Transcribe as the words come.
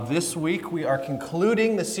This week we are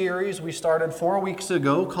concluding the series we started 4 weeks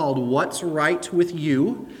ago called What's Right with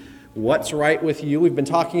You? What's Right with You? We've been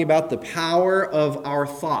talking about the power of our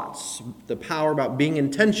thoughts, the power about being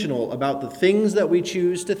intentional about the things that we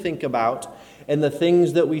choose to think about and the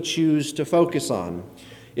things that we choose to focus on.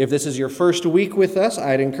 If this is your first week with us,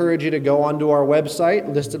 I'd encourage you to go onto our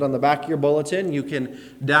website, listed on the back of your bulletin. You can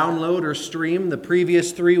download or stream the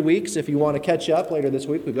previous 3 weeks if you want to catch up later this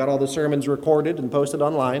week. We've got all the sermons recorded and posted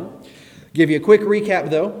online. Give you a quick recap,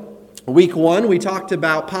 though. Week 1, we talked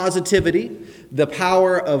about positivity, the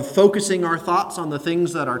power of focusing our thoughts on the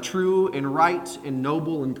things that are true and right and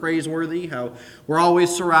noble and praiseworthy, how we're always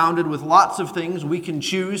surrounded with lots of things. We can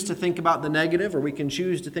choose to think about the negative or we can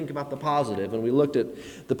choose to think about the positive, and we looked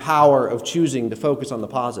at the power of choosing to focus on the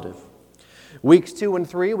positive. Weeks 2 and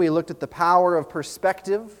 3, we looked at the power of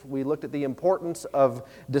perspective. We looked at the importance of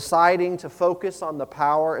deciding to focus on the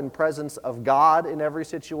power and presence of God in every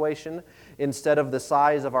situation instead of the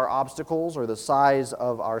size of our obstacles or the size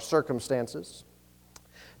of our circumstances.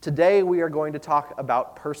 Today we are going to talk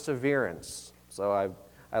about perseverance. So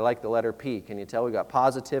I like the letter P. Can you tell? We've got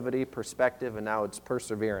positivity, perspective, and now it's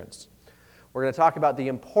perseverance. We're going to talk about the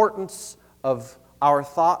importance of our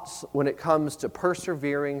thoughts when it comes to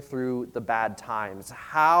persevering through the bad times.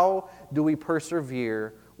 How do we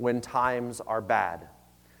persevere when times are bad?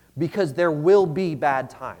 Because there will be bad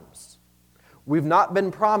times. We've not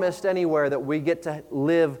been promised anywhere that we get to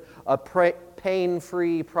live a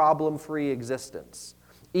pain-free, problem-free existence,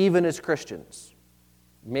 even as Christians,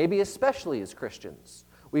 maybe especially as Christians.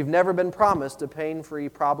 We've never been promised a pain-free,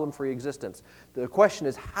 problem-free existence. The question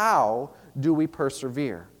is, how do we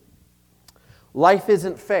persevere? Life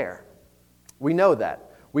isn't fair. We know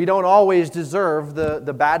that. We don't always deserve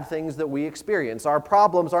the bad things that we experience. Our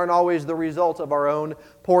problems aren't always the result of our own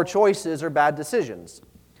poor choices or bad decisions.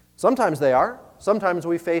 Sometimes they are. Sometimes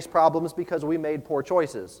we face problems because we made poor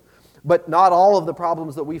choices. But not all of the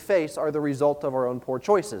problems that we face are the result of our own poor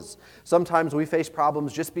choices. Sometimes we face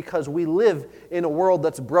problems just because we live in a world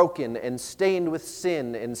that's broken and stained with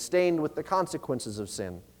sin and stained with the consequences of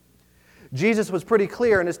sin. Jesus was pretty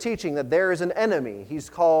clear in his teaching that there is an enemy. He's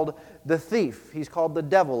called the thief. He's called the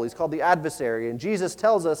devil. He's called the adversary. And Jesus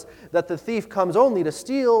tells us that the thief comes only to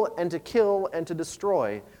steal and to kill and to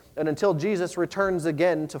destroy. And until Jesus returns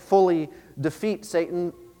again to fully defeat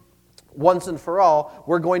Satan once and for all,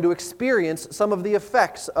 we're going to experience some of the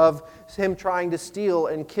effects of him trying to steal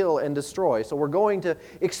and kill and destroy. So we're going to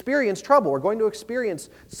experience trouble. We're going to experience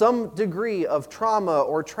some degree of trauma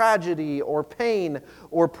or tragedy or pain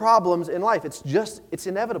or problems in life. It's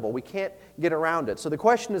inevitable. We can't get around it. So the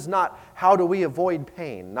question is not, how do we avoid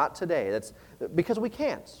pain? Not today. That's because we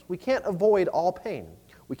can't. We can't avoid all pain.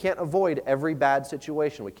 We can't avoid every bad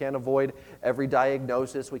situation. We can't avoid every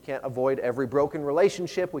diagnosis. We can't avoid every broken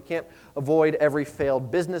relationship. We can't avoid every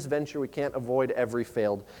failed business venture. We can't avoid every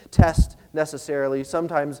failed test necessarily.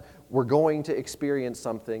 Sometimes we're going to experience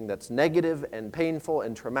something that's negative and painful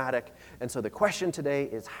and traumatic. And so the question today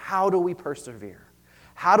is, how do we persevere?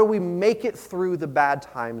 How do we make it through the bad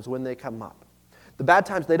times when they come up? The bad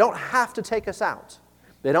times, they don't have to take us out.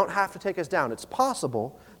 They don't have to take us down. It's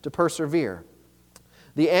possible to persevere.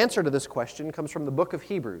 The answer to this question comes from the book of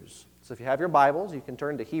Hebrews. So if you have your Bibles, you can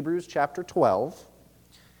turn to Hebrews chapter 12.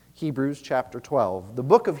 Hebrews chapter 12. The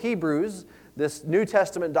book of Hebrews, this New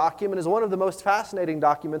Testament document, is one of the most fascinating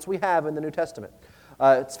documents we have in the New Testament.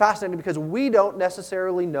 It's fascinating because we don't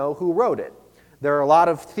necessarily know who wrote it. There are a lot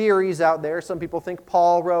of theories out there. Some people think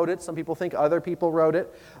Paul wrote it. Some people think other people wrote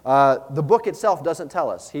it. The book itself doesn't tell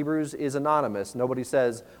us. Hebrews is anonymous. Nobody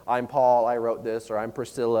says, I'm Paul, I wrote this, or I'm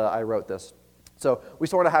Priscilla, I wrote this. So we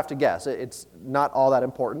sort of have to guess. It's not all that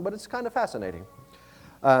important, but it's kind of fascinating.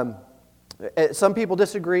 Some people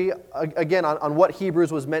disagree, again, on what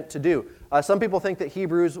Hebrews was meant to do. Some people think that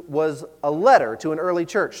Hebrews was a letter to an early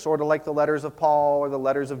church, sort of like the letters of Paul or the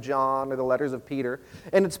letters of John or the letters of Peter.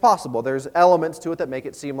 And it's possible. There's elements to it that make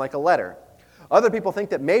it seem like a letter. Other people think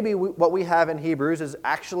that maybe what we have in Hebrews is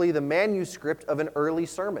actually the manuscript of an early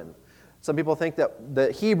sermon. Some people think that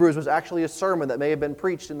the Hebrews was actually a sermon that may have been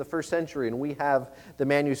preached in the first century, and we have the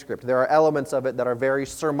manuscript. There are elements of it that are very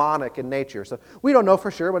sermonic in nature. So we don't know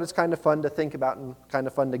for sure, but it's kind of fun to think about and kind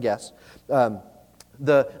of fun to guess.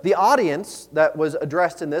 The audience that was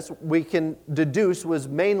addressed in this, we can deduce, was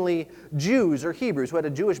mainly Jews or Hebrews who had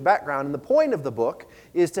a Jewish background. And the point of the book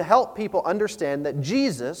is to help people understand that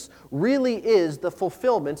Jesus really is the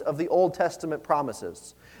fulfillment of the Old Testament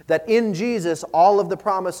promises. That in Jesus, all of the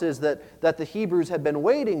promises that the Hebrews had been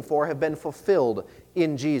waiting for have been fulfilled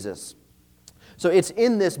in Jesus. So it's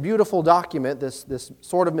in this beautiful document, this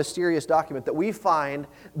sort of mysterious document, that we find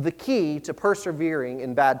the key to persevering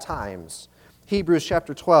in bad times. Hebrews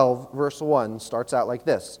chapter 12, verse 1 starts out like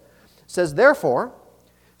this. It says, "Therefore,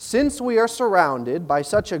 since we are surrounded by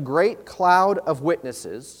such a great cloud of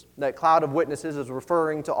witnesses," that cloud of witnesses is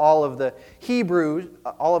referring to all of the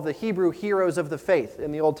Hebrew heroes of the faith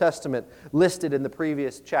in the Old Testament listed in the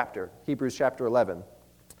previous chapter, Hebrews chapter 11.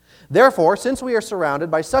 "Therefore, since we are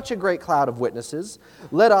surrounded by such a great cloud of witnesses,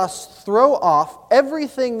 let us throw off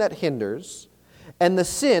everything that hinders and the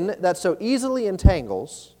sin that so easily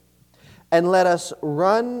entangles, and let us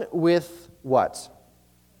run with" what?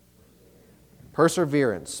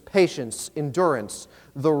 Perseverance, patience, endurance,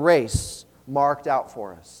 the race marked out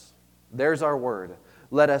for us. There's our word.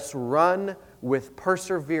 Let us run with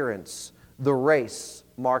perseverance, the race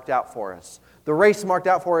marked out for us. The race marked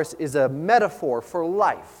out for us is a metaphor for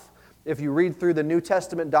life. If you read through the New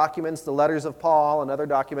Testament documents, the letters of Paul and other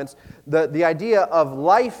documents, the idea of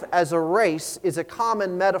life as a race is a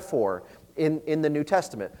common metaphor in the New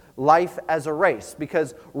Testament. Life as a race,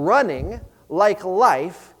 because running, like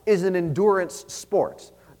life, is an endurance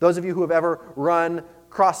sport. Those of you who have ever run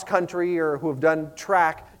cross-country or who have done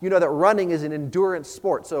track, you know that running is an endurance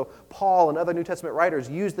sport. So Paul and other New Testament writers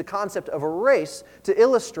use the concept of a race to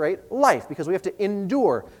illustrate life, because we have to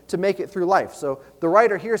endure to make it through life. So the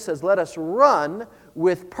writer here says, let us run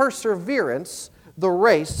with perseverance the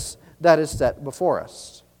race that is set before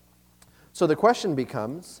us. So the question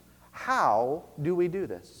becomes, how do we do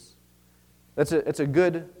this? It's a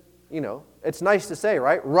good, it's nice to say,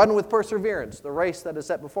 right? Run with perseverance, the race that is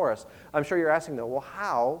set before us. I'm sure you're asking, though, well,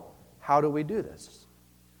 how do we do this?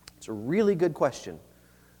 It's a really good question.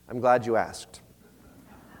 I'm glad you asked.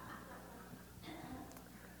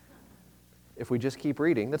 If we just keep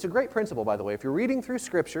reading, that's a great principle, by the way. If you're reading through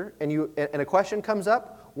Scripture and a question comes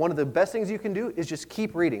up, one of the best things you can do is just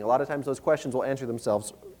keep reading. A lot of times those questions will answer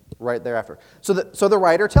themselves right thereafter. So the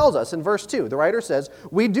writer tells us in verse 2, the writer says,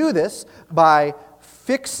 we do this by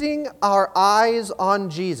fixing our eyes on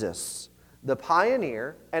Jesus, the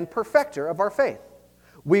pioneer and perfecter of our faith.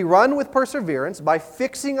 We run with perseverance by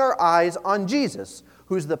fixing our eyes on Jesus,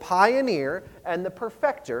 who's the pioneer and the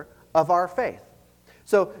perfecter of our faith.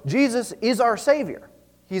 So Jesus is our Savior.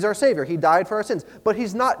 He's our Savior. He died for our sins. But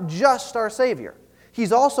He's not just our Savior.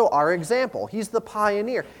 He's also our example. He's the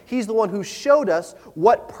pioneer. He's the one who showed us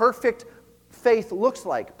what perfect faith looks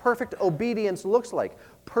like, perfect obedience looks like,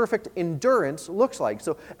 perfect endurance looks like.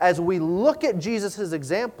 So as we look at Jesus'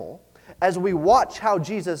 example, as we watch how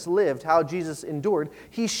Jesus lived, how Jesus endured,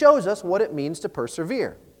 He shows us what it means to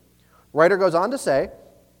persevere. The writer goes on to say,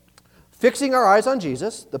 fixing our eyes on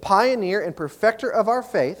Jesus, the pioneer and perfecter of our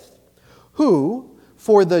faith, who,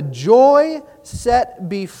 for the joy set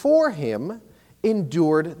before Him,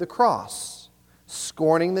 endured the cross,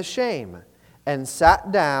 scorning the shame, and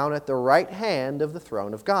sat down at the right hand of the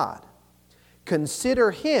throne of God.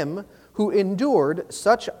 Consider Him who endured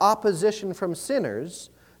such opposition from sinners,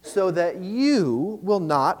 so that you will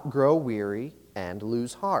not grow weary and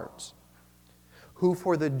lose heart. Who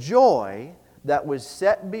for the joy that was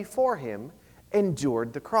set before Him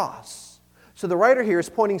endured the cross. So the writer here is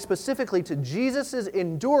pointing specifically to Jesus'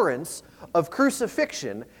 endurance of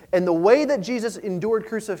crucifixion, and the way that Jesus endured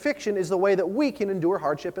crucifixion is the way that we can endure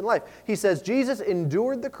hardship in life. He says Jesus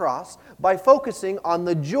endured the cross by focusing on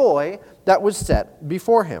the joy that was set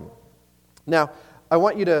before Him. Now, I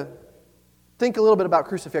want you to think a little bit about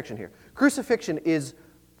crucifixion here. Crucifixion is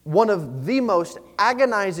one of the most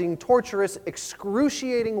agonizing, torturous,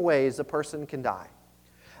 excruciating ways a person can die.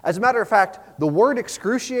 As a matter of fact, the word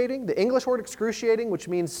excruciating, the English word excruciating, which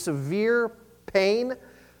means severe pain,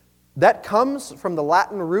 that comes from the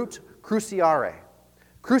Latin root cruciare.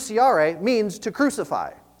 Cruciare means to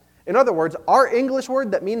crucify. In other words, our English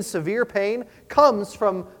word that means severe pain comes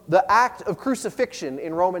from the act of crucifixion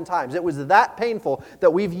in Roman times. It was that painful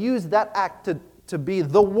that we've used that act to be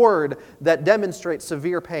the word that demonstrates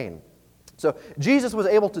severe pain. So Jesus was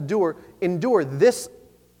able to endure this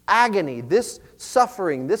agony, this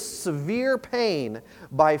suffering, this severe pain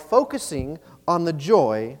by focusing on the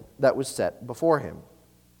joy that was set before Him.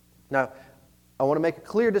 Now, I want to make a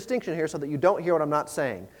clear distinction here so that you don't hear what I'm not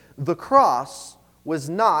saying. The cross was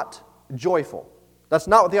not joyful. That's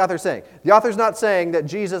not what the author's saying. The author's not saying that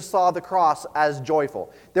Jesus saw the cross as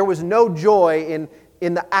joyful. There was no joy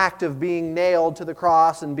in the act of being nailed to the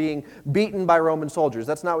cross and being beaten by Roman soldiers.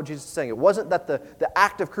 That's not what Jesus is saying. It wasn't that the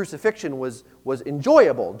act of crucifixion was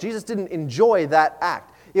enjoyable. Jesus didn't enjoy that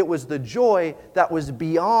act. It was the joy that was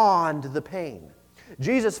beyond the pain.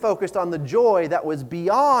 Jesus focused on the joy that was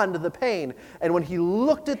beyond the pain. And when he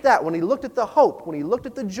looked at that, when he looked at the hope, when he looked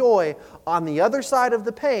at the joy on the other side of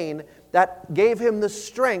the pain, that gave him the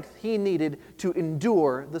strength he needed to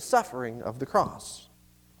endure the suffering of the cross.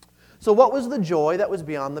 So what was the joy that was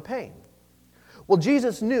beyond the pain? Well,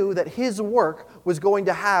 Jesus knew that his work was going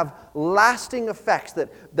to have lasting effects,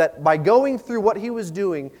 that by going through what he was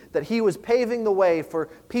doing, that he was paving the way for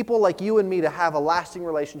people like you and me to have a lasting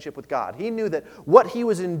relationship with God. He knew that what he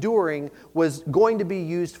was enduring was going to be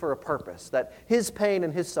used for a purpose, that his pain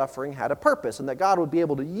and his suffering had a purpose, and that God would be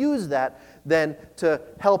able to use that then to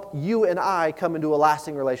help you and I come into a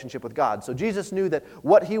lasting relationship with God. So Jesus knew that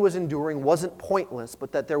what he was enduring wasn't pointless,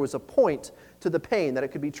 but that there was a point to the pain, that it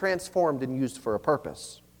could be transformed and used for a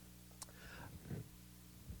purpose.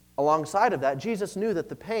 Alongside of that, Jesus knew that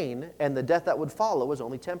the pain and the death that would follow was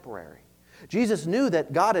only temporary. Jesus knew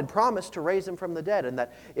that God had promised to raise him from the dead, and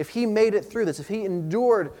that if he made it through this, if he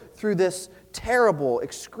endured through this terrible,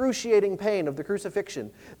 excruciating pain of the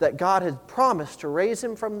crucifixion, that God had promised to raise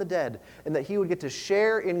him from the dead, and that he would get to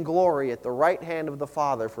share in glory at the right hand of the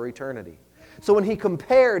Father for eternity. So when he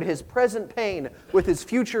compared his present pain with his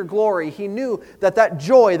future glory, he knew that that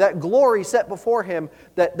joy, that glory set before him,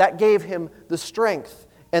 that gave him the strength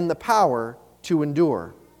and the power to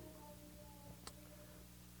endure.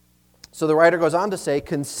 So the writer goes on to say,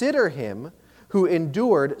 "Consider him who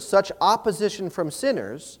endured such opposition from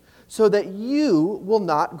sinners, so that you will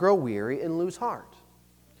not grow weary and lose heart."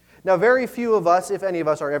 Now, very few of us, if any of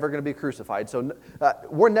us, are ever going to be crucified. So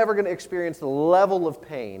we're never going to experience the level of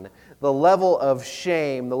pain, the level of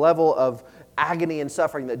shame, the level of agony and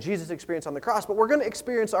suffering that Jesus experienced on the cross. But we're going to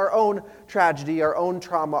experience our own tragedy, our own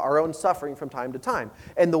trauma, our own suffering from time to time.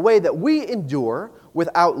 And the way that we endure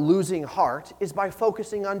without losing heart is by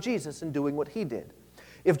focusing on Jesus and doing what he did.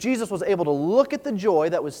 If Jesus was able to look at the joy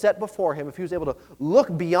that was set before him, if he was able to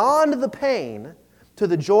look beyond the pain to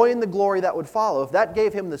the joy and the glory that would follow, if that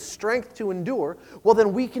gave him the strength to endure, well,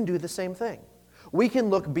 then we can do the same thing. We can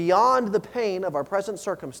look beyond the pain of our present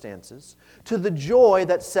circumstances to the joy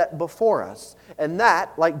that's set before us. And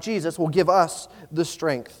that, like Jesus, will give us the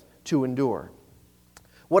strength to endure.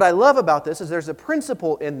 What I love about this is there's a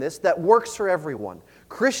principle in this that works for everyone,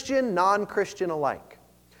 Christian, non-Christian alike.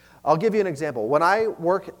 I'll give you an example. When I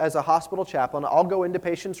work as a hospital chaplain, I'll go into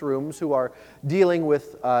patients' rooms who are dealing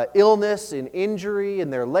with illness and injury,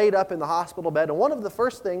 and they're laid up in the hospital bed. And one of the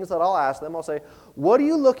first things that I'll ask them, I'll say, "What are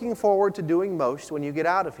you looking forward to doing most when you get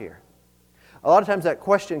out of here?" A lot of times that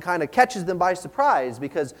question kind of catches them by surprise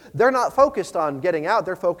because they're not focused on getting out.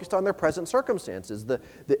 They're focused on their present circumstances, the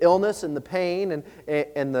illness and the pain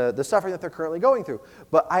and the suffering that they're currently going through.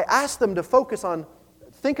 But I ask them to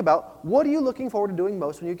think about, what are you looking forward to doing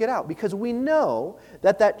most when you get out? Because we know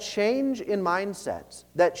that change in mindset,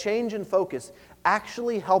 that change in focus,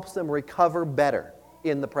 actually helps them recover better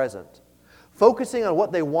in the present. Focusing on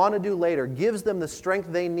what they want to do later gives them the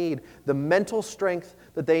strength they need, the mental strength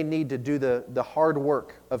that they need to do the hard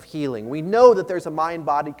work of healing. We know that there's a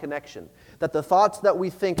mind-body connection, that the thoughts that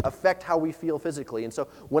we think affect how we feel physically. And so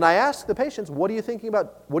when I ask the patients, what are you thinking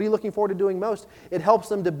about, what are you looking forward to doing most, it helps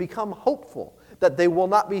them to become hopeful that they will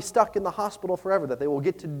not be stuck in the hospital forever, that they will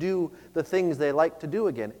get to do the things they like to do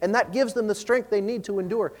again. And that gives them the strength they need to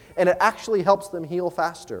endure, and it actually helps them heal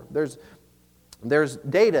faster. There's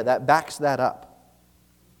data that backs that up.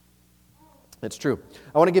 It's true.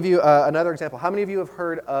 I want to give you another example. How many of you have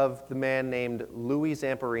heard of the man named Louis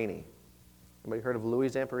Zamperini? Anybody heard of Louis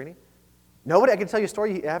Zamperini? Nobody? I can tell you a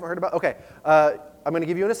story you haven't heard about? Okay. I'm going to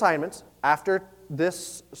give you an assignment. After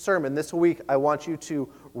this sermon this week, I want you to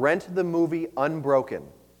rent the movie Unbroken.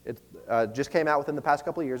 It just came out within the past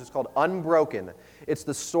couple of years. It's called Unbroken. It's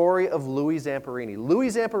the story of Louis Zamperini. Louis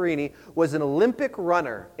Zamperini was an Olympic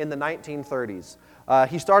runner in the 1930s.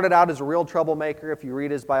 He started out as a real troublemaker. If you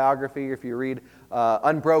read his biography, or if you read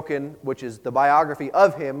Unbroken, which is the biography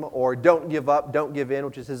of him, or Don't Give Up, Don't Give In,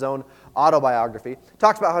 which is his own autobiography,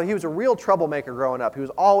 talks about how he was a real troublemaker growing up. He was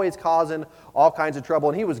always causing all kinds of trouble,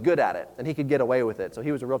 and he was good at it, and he could get away with it. So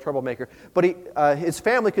he was a real troublemaker. But his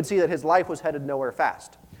family could see that his life was headed nowhere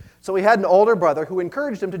fast. So he had an older brother who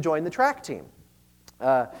encouraged him to join the track team.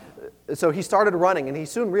 So he started running, and he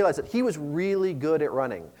soon realized that he was really good at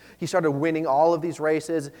running. He started winning all of these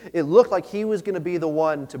races. It looked like he was going to be the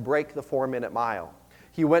one to break the 4-minute mile.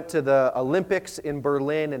 He went to the Olympics in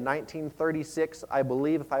Berlin in 1936, I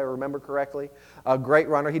believe, if I remember correctly. A great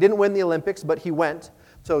runner. He didn't win the Olympics, but he went.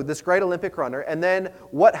 So this great Olympic runner. And then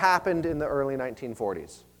what happened in the early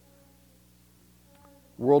 1940s?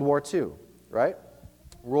 World War II, right?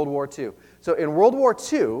 World War II. So in World War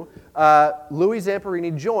II, Louis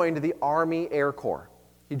Zamperini joined the Army Air Corps.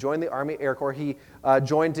 He joined the Army Air Corps. He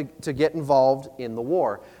joined to get involved in the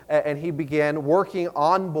war. And he began working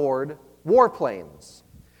on board warplanes.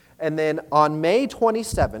 And then on May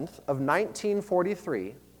 27th of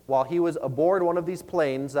 1943, while he was aboard one of these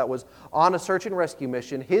planes that was on a search and rescue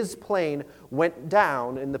mission, his plane went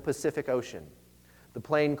down in the Pacific Ocean. The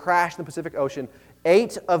plane crashed in the Pacific Ocean.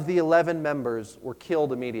 8 of the 11 members were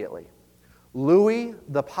killed immediately. Louis,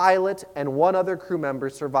 the pilot, and 1 other crew member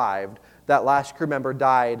survived. That last crew member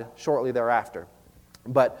died shortly thereafter.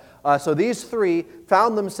 But so these 3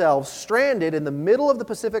 found themselves stranded in the middle of the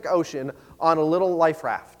Pacific Ocean on a little life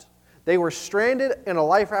raft. They were stranded in a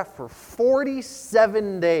life raft for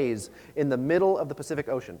 47 days in the middle of the Pacific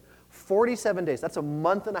Ocean. 47 days. That's a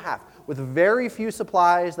month and a half. With very few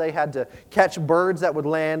supplies, they had to catch birds that would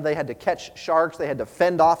land. They had to catch sharks. They had to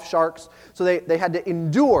fend off sharks. So they had to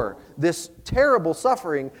endure this terrible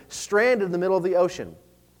suffering stranded in the middle of the ocean.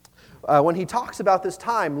 When he talks about this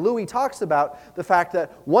time, Louis talks about the fact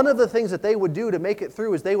that one of the things that they would do to make it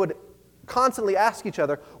through is they would constantly ask each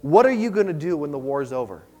other, what are you going to do when the war's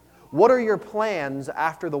over? What are your plans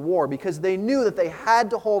after the war? Because they knew that they had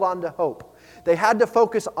to hold on to hope. They had to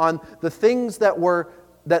focus on the things that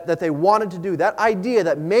they wanted to do. That idea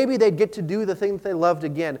that maybe they'd get to do the thing that they loved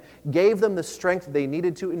again gave them the strength they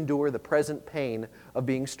needed to endure the present pain of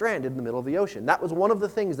being stranded in the middle of the ocean. That was one of the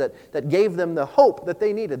things that gave them the hope that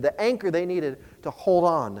they needed, the anchor they needed to hold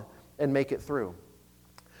on and make it through.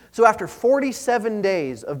 So after 47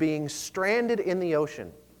 days of being stranded in the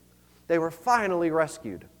ocean, they were finally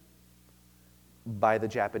rescued by the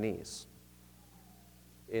Japanese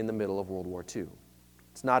in the middle of World War II.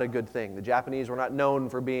 It's not a good thing. The Japanese were not known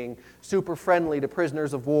for being super friendly to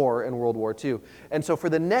prisoners of war in World War II. And so for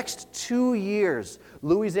the next 2 years,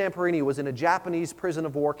 Louis Zamperini was in a Japanese prison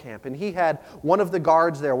of war camp, and he had one of the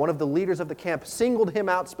guards there, one of the leaders of the camp, singled him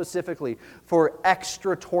out specifically for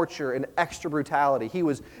extra torture and extra brutality. He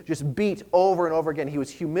was just beat over and over again. He was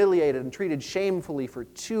humiliated and treated shamefully for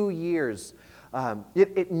 2 years.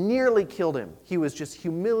 It nearly killed him. He was just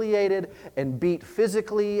humiliated and beat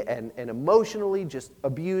physically and emotionally, just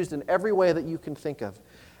abused in every way that you can think of.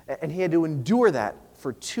 And he had to endure that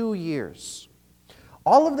for 2 years.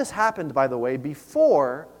 All of this happened, by the way,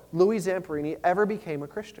 before Louis Zamperini ever became a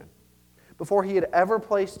Christian, before he had ever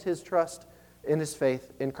placed his trust in his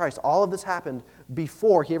faith in Christ. All of this happened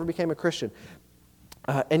before he ever became a Christian.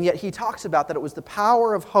 And yet he talks about that it was the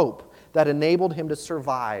power of hope that enabled him to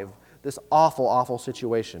survive this awful, awful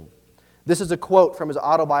situation. This is a quote from his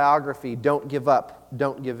autobiography, Don't Give Up,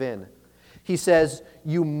 Don't Give In. He says,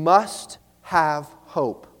 "You must have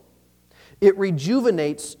hope. It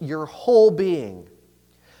rejuvenates your whole being.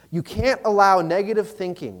 You can't allow negative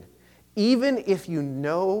thinking, even if you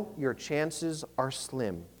know your chances are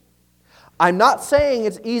slim. I'm not saying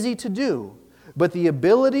it's easy to do, but the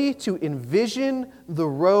ability to envision the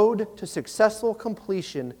road to successful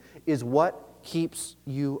completion is what keeps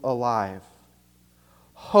you alive.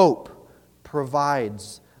 Hope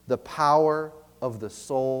provides the power of the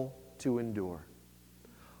soul to endure."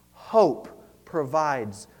 Hope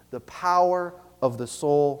provides the power of the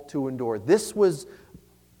soul to endure. This was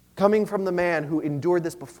coming from the man who endured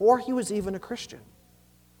this before he was even a Christian.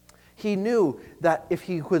 He knew that if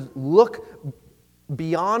he could look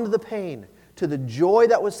beyond the pain to the joy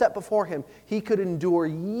that was set before him, he could endure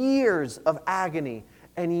years of agony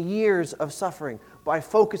and years of suffering by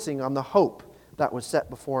focusing on the hope that was set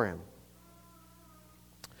before him.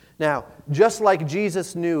 Now, just like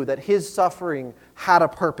Jesus knew that his suffering had a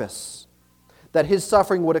purpose, that his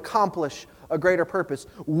suffering would accomplish a greater purpose,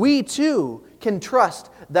 we too can trust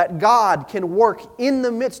that God can work in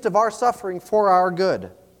the midst of our suffering for our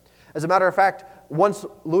good. As a matter of fact, once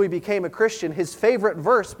Louis became a Christian, his favorite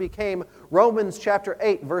verse became Romans chapter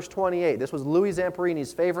 8, verse 28. This was Louis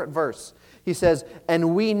Zamperini's favorite verse. He says,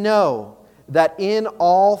 "And we know that in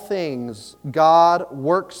all things God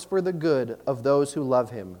works for the good of those who love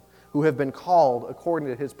Him, who have been called according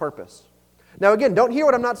to His purpose." Now again, don't hear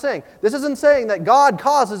what I'm not saying. This isn't saying that God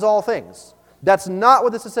causes all things. That's not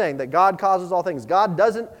what this is saying, that God causes all things. God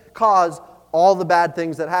doesn't cause all the bad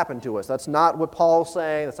things that happen to us. That's not what Paul's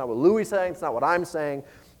saying. That's not what Louis is saying. That's not what I'm saying.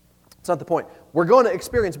 It's not the point. We're going to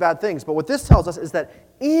experience bad things, but what this tells us is that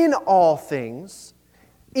in all things,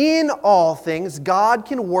 God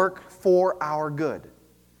can work for our good.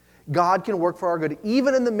 God can work for our good.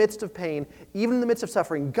 Even in the midst of pain, even in the midst of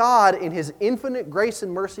suffering, God, in His infinite grace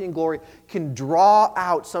and mercy and glory, can draw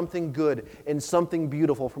out something good and something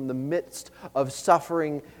beautiful from the midst of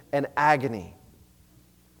suffering and agony.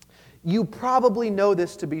 You probably know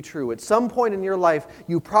this to be true. At some point in your life,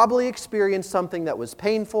 you probably experienced something that was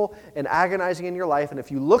painful and agonizing in your life, and if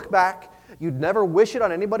you look back You'd never wish it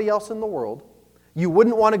on anybody else in the world. You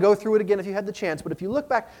wouldn't want to go through it again if you had the chance. But if you look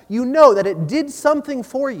back, you know that it did something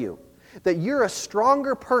for you, that you're a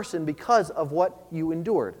stronger person because of what you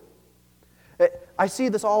endured. I see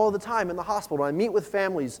this all the time in the hospital. When I meet with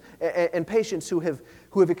families and patients who have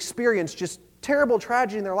experienced just terrible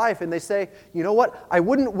tragedy in their life, and they say, you know what, I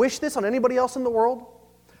wouldn't wish this on anybody else in the world.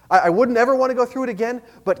 I wouldn't ever want to go through it again,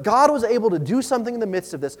 but God was able to do something in the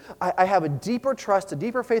midst of this. I have a deeper trust, a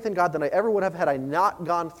deeper faith in God than I ever would have had I not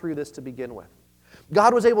gone through this to begin with.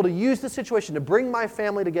 God was able to use this situation to bring my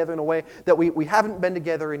family together in a way that we haven't been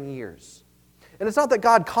together in years. And it's not that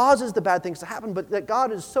God causes the bad things to happen, but that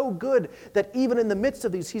God is so good that even in the midst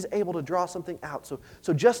of these, He's able to draw something out.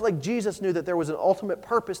 So just like Jesus knew that there was an ultimate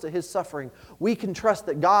purpose to His suffering, we can trust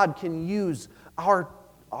that God can use our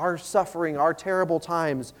suffering, our terrible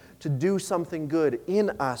times, to do something good in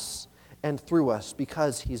us and through us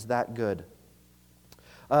because He's that good.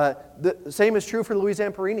 The same is true for Louis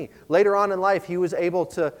Zamperini. Later on in life,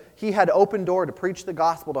 he had open door to preach the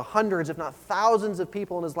gospel to hundreds, if not thousands of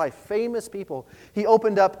people in his life, famous people. He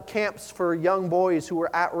opened up camps for young boys who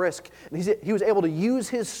were at risk. And he was able to use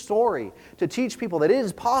his story to teach people that it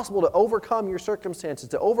is possible to overcome your circumstances,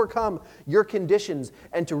 to overcome your conditions,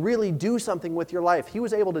 and to really do something with your life. He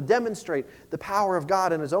was able to demonstrate the power of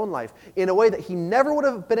God in his own life in a way that he never would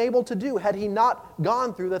have been able to do had he not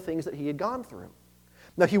gone through the things that he had gone through.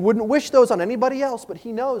 Now, he wouldn't wish those on anybody else, but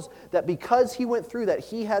he knows that because he went through that,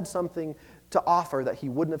 he had something to offer that he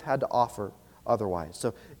wouldn't have had to offer otherwise.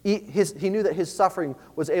 So he knew that his suffering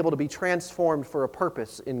was able to be transformed for a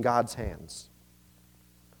purpose in God's hands.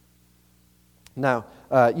 Now,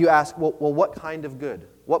 you ask, well, what kind of good?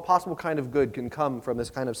 What possible kind of good can come from this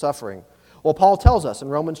kind of suffering? Well, Paul tells us in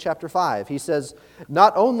Romans chapter 5, he says,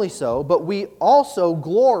 not only so, but we also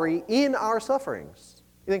glory in our sufferings.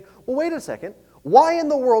 You think, well, wait a second. Why in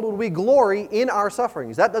the world would we glory in our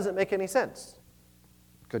sufferings? That doesn't make any sense.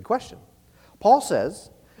 Good question. Paul says,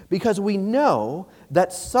 because we know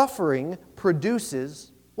that suffering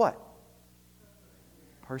produces what?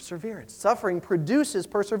 Perseverance. Suffering produces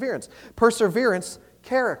perseverance. Perseverance,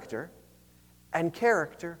 character, and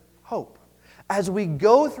character, hope. As we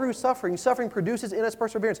go through suffering, suffering produces in us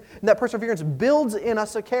perseverance. And that perseverance builds in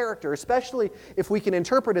us a character, especially if we can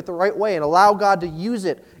interpret it the right way and allow God to use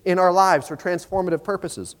it in our lives for transformative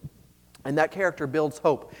purposes. And that character builds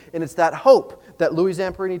hope. And it's that hope that Louis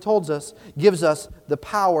Zamperini told us gives us the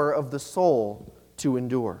power of the soul to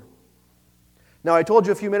endure. Now, I told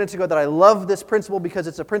you a few minutes ago that I love this principle because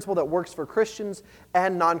it's a principle that works for Christians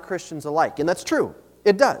and non-Christians alike. And that's true.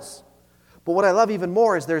 It does. But what I love even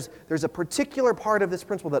more is there's a particular part of this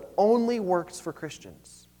principle that only works for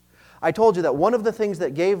Christians. I told you that one of the things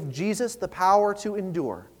that gave Jesus the power to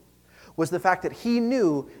endure was the fact that He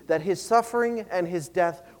knew that His suffering and His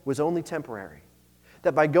death was only temporary.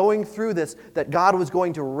 That by going through this, that God was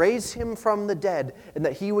going to raise Him from the dead and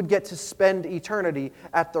that He would get to spend eternity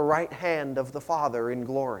at the right hand of the Father in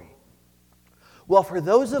glory. Well, for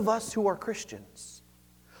those of us who are Christians,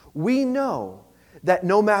 we know that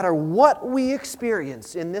no matter what we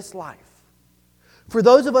experience in this life, for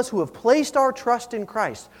those of us who have placed our trust in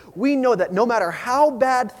Christ, we know that no matter how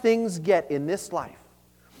bad things get in this life,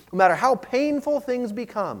 no matter how painful things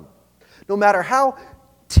become, no matter how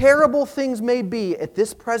terrible things may be at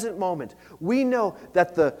this present moment, we know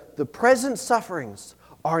that the present sufferings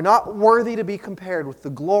are not worthy to be compared with the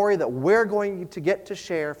glory that we're going to get to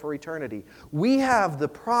share for eternity. We have the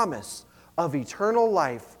promise of eternal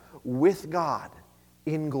life with God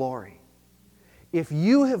in glory. If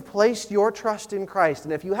you have placed your trust in Christ,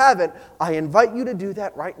 and if you haven't, I invite you to do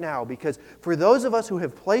that right now, because for those of us who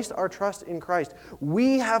have placed our trust in Christ,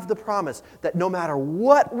 we have the promise that no matter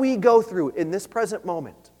what we go through in this present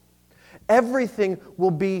moment, everything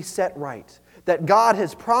will be set right. That God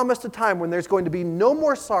has promised a time when there's going to be no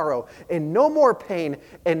more sorrow and no more pain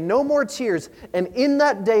and no more tears. And in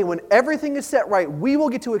that day when everything is set right, we will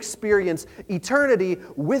get to experience eternity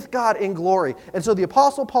with God in glory. And so the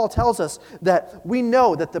Apostle Paul tells us that we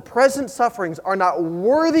know that the present sufferings are not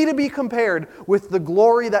worthy to be compared with the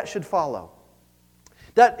glory that should follow.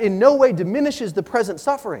 That in no way diminishes the present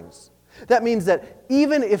sufferings. That means that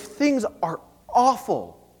even if things are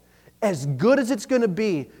awful, as good as it's going to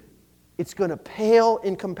be, it's going to pale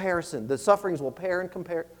in comparison. The sufferings will pale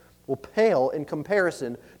in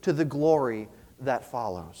comparison to the glory that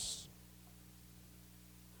follows.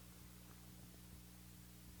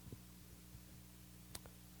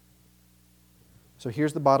 So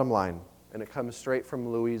here's the bottom line, and it comes straight from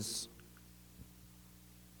Louis.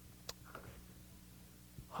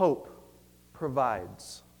 Hope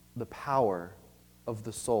provides the power of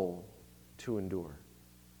the soul to endure.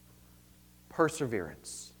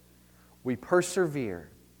 perseverance. We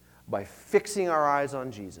persevere by fixing our eyes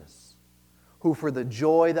on Jesus, who for the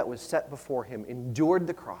joy that was set before him endured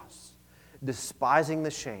the cross, despising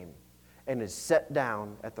the shame, and is set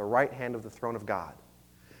down at the right hand of the throne of God.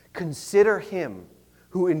 Consider him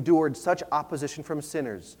who endured such opposition from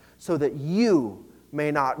sinners, so that you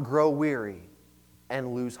may not grow weary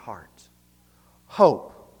and lose heart.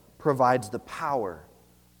 Hope provides the power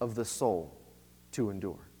of the soul to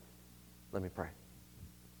endure. Let me pray.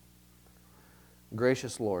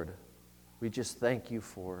 Gracious Lord, we just thank you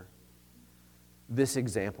for this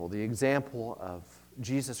example, the example of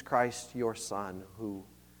Jesus Christ, your Son, who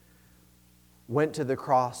went to the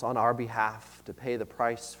cross on our behalf to pay the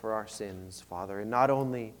price for our sins, Father, and not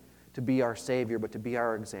only to be our Savior, but to be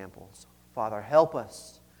our examples. Father, help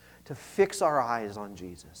us to fix our eyes on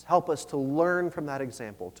Jesus. Help us to learn from that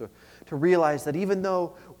example, to realize that even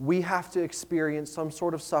though we have to experience some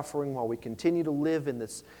sort of suffering while we continue to live in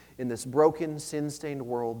this broken, sin-stained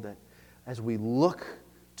world, that as we look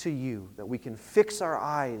to you, that we can fix our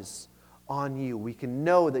eyes on you. We can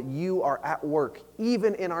know that you are at work,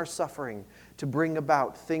 even in our suffering, to bring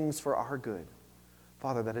about things for our good.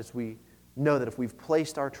 Father, that as we know that if we've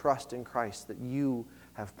placed our trust in Christ, that you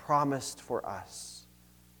have promised for us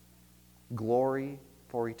glory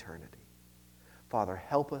for eternity. Father,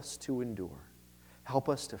 help us to endure. Help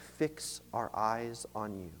us to fix our eyes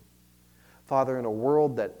on you. Father, in a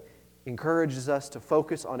world that encourages us to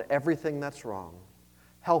focus on everything that's wrong,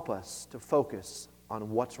 help us to focus on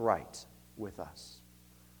what's right with us.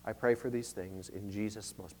 I pray for these things in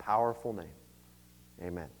Jesus' most powerful name.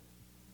 Amen.